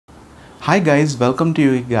Hi guys, welcome to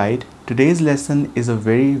ukeguide. Today's lesson is a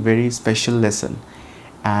very special lesson,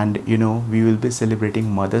 and we will be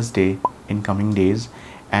celebrating Mother's Day in coming days,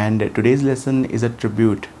 and today's lesson is a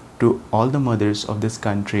tribute to all the mothers of this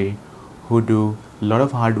country who do a lot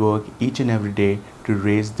of hard work each and every day to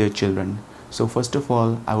raise their children. So first of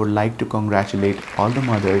all, I would like to congratulate all the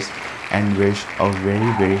mothers and wish a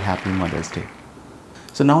very happy Mother's Day.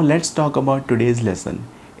 So now let's talk about today's lesson.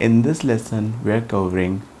 In this lesson, we are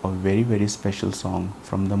covering a very special song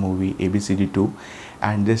from the movie ABCD 2,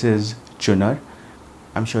 and this is Chunar.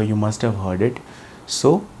 I'm sure you must have heard it.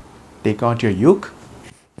 So take out your uke.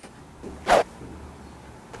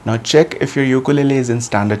 Now check if your ukulele is in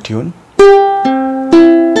standard tune.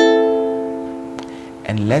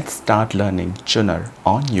 And let's start learning Chunar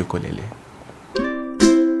on ukulele.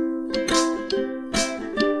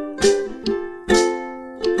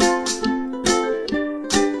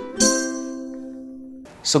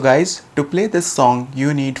 So guys, to play this song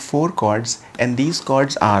you need 4 chords, and these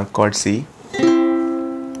chords are chord C,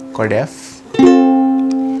 chord F,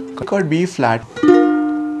 chord B flat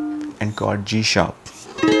and chord G sharp.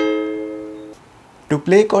 To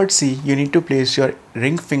play chord C, you need to place your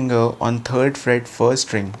ring finger on 3rd fret 1st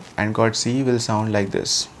string, and chord C will sound like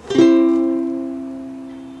this.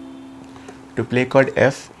 To play chord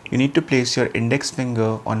F, you need to place your index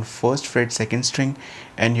finger on 1st fret 2nd string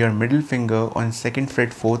and your middle finger on 2nd fret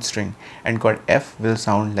 4th string, and chord F will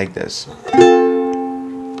sound like this.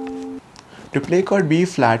 To play chord B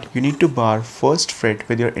flat, you need to bar 1st fret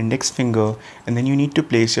with your index finger, and then you need to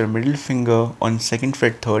place your middle finger on 2nd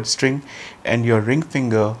fret 3rd string and your ring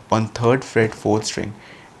finger on 3rd fret 4th string,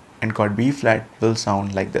 and chord B flat will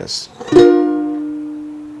sound like this.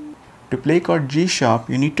 To play chord G sharp,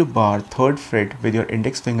 you need to bar 3rd fret with your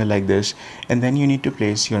index finger like this, and then you need to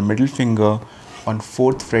place your middle finger on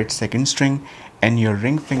 4th fret 2nd string and your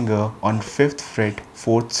ring finger on 5th fret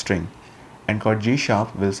 4th string, and chord G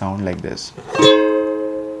sharp will sound like this.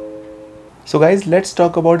 So guys, let's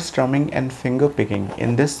talk about strumming and finger picking.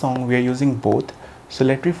 In this song we are using both, so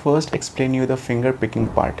let me first explain you the finger picking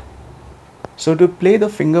part. So to play the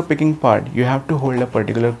finger picking part, you have to hold a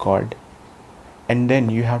particular chord, and then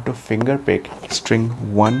you have to finger pick string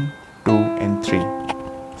 1, 2 and 3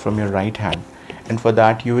 from your right hand, and for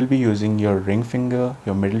that you will be using your ring finger,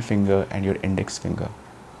 your middle finger and your index finger.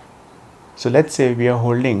 So let's say we are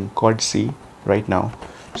holding chord C right now,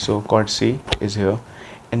 so chord C is here,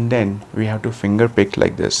 and then we have to finger pick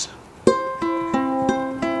like this.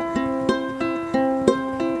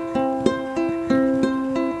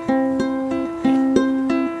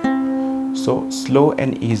 So slow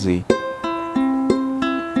and easy.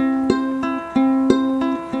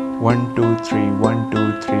 1 2 3 1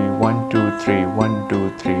 2 3 1 2 3 1 2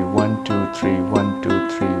 3 1 2 3 1 2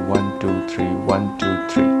 3 1 2 3 1 2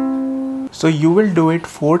 3. So you will do it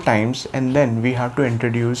 4 times, and then we have to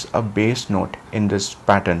introduce a bass note in this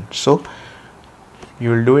pattern. So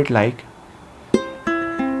you will do it like,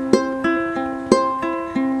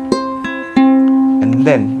 and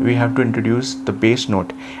then we have to introduce the bass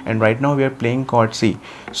note, and right now we are playing chord C,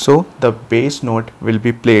 so the bass note will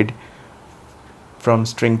be played from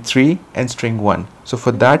string 3 and string 1. So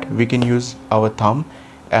for that we can use our thumb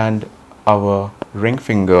and our ring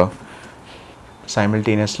finger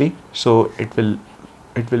simultaneously, so it will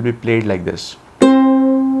be played like this.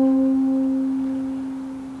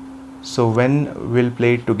 So when we'll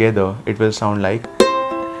play it together, it will sound like.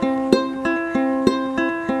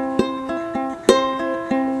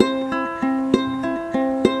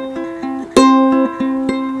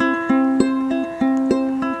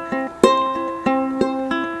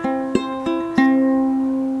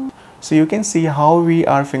 So you can see how we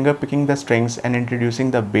are finger picking the strings and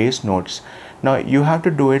introducing the bass notes. Now you have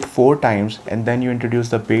to do it 4 times, and then you introduce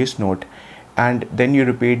the bass note, and then you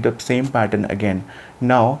repeat the same pattern again.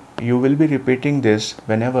 Now you will be repeating this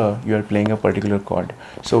whenever you are playing a particular chord.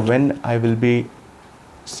 So when I will be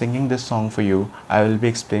singing this song for you, I will be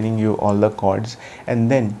explaining you all the chords,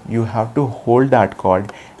 and then you have to hold that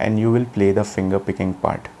chord and you will play the finger picking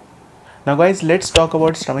part. Now guys, let's talk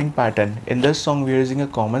about strumming pattern. In this song we are using a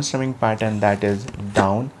common strumming pattern, that is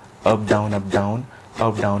down, up, down, up, down,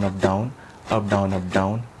 up, down, up, down, up, down, up,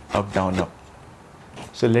 down, up, down, up.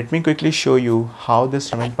 So let me quickly show you how this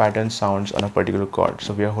strumming pattern sounds on a particular chord.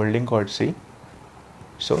 So we are holding chord C,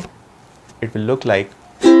 so it will look like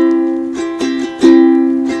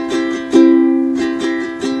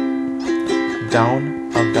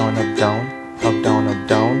down, up, down, up, down, up, down, up,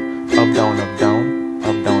 down, up, down, up, down,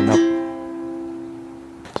 up, down, up.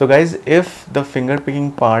 So guys, if the finger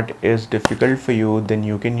picking part is difficult for you, then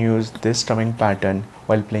you can use this strumming pattern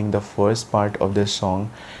while playing the first part of this song.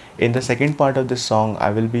 In the second part of this song, I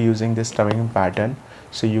will be using this strumming pattern,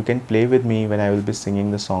 so you can play with me when I will be singing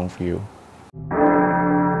the song for you.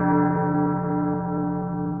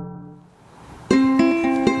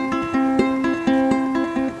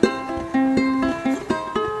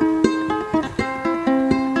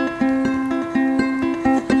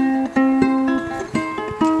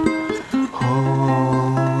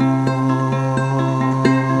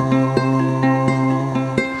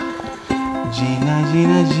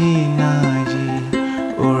 जीना जीना जी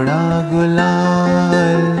उड़ा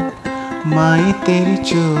गुलाल, माई तेरी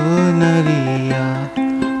चुनरिया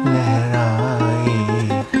लहराए।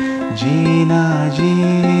 जीना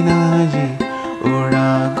जीना जी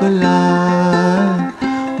उड़ा गुलाल,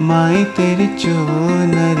 माई तेरी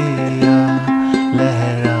चुनरिया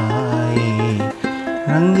लहराए।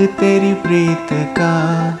 रंग तेरी प्रीत का,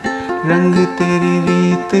 रंग तेरी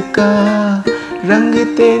रीत का, रंग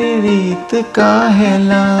तेरी रीत का है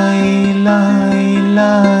लाए लाए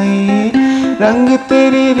लाए। रंग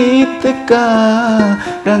तेरी रीत का,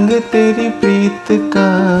 रंग तेरी प्रीत का,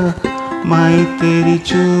 माई तेरी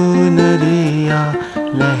चुनरिया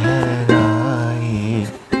लहराए।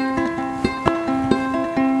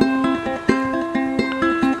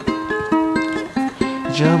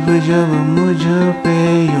 जब जब मुझ पे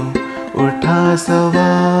यूं उठा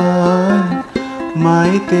सवाल,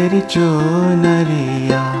 माई तेरी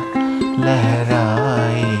चुनरिया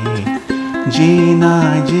लहराए। जीना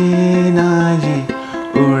जीना जी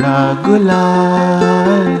उड़ा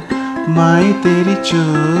गुलाल, माई तेरी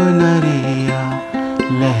चुनरिया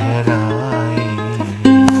लहराए।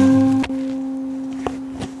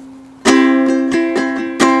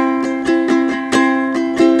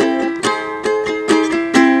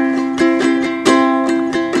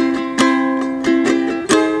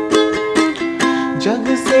 जग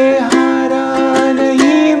से हारा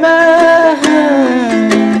नहीं मैं,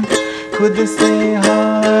 खुद से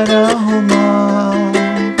हारा हूँ माँ।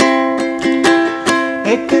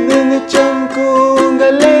 एक दिन चमकूंगा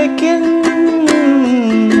लेकिन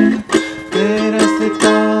तेरा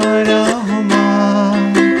सितारा हूँ माँ।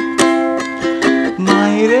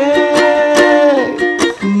 माई रे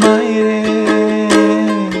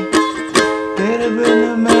तेरे बिन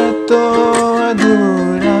मैं तो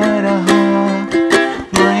अधूरा रहा।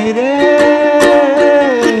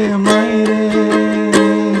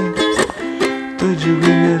 तुझ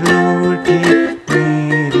बिन रूठी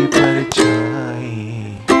मेरी परछाई।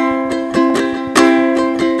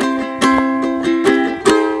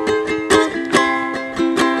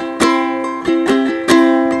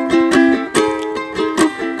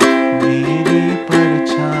 मेरी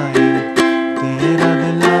परछाई तेरा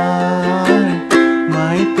दुलार,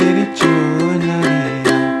 माई तेरी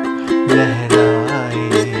चुनरिया लहराए।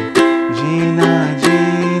 जीना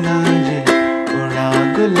जीना जी उड़ा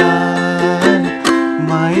गुलाल,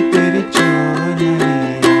 माई तेरी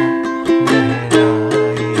चुनरिया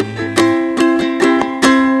लहराए।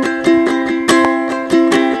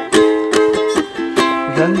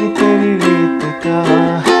 रंग तेरी रीत का,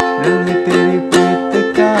 रंग तेरी प्रीत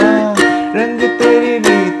का, रंग तेरी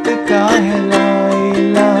रीत का है लाए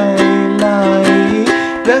लाए लाए।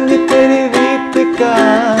 रंग तेरी रीत का,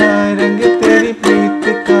 रंग तेरी प्रीत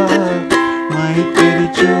का, माई तेरी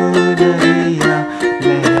चुनरिया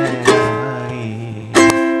लहराए।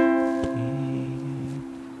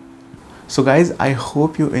 So guys, I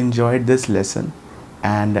hope you enjoyed this lesson,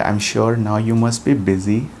 and I'm sure now you must be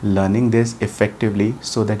busy learning this effectively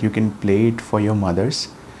so that you can play it for your mothers.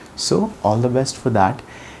 So all the best for that.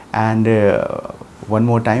 And one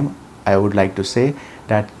more time I would like to say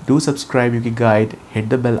that do subscribe ukeguide, hit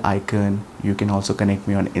the bell icon. You can also connect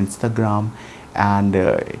me on Instagram, and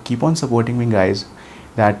keep on supporting me guys.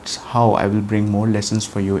 That's how I will bring more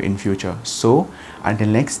lessons for you in future. So until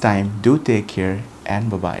next time, do take care and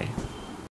bye bye.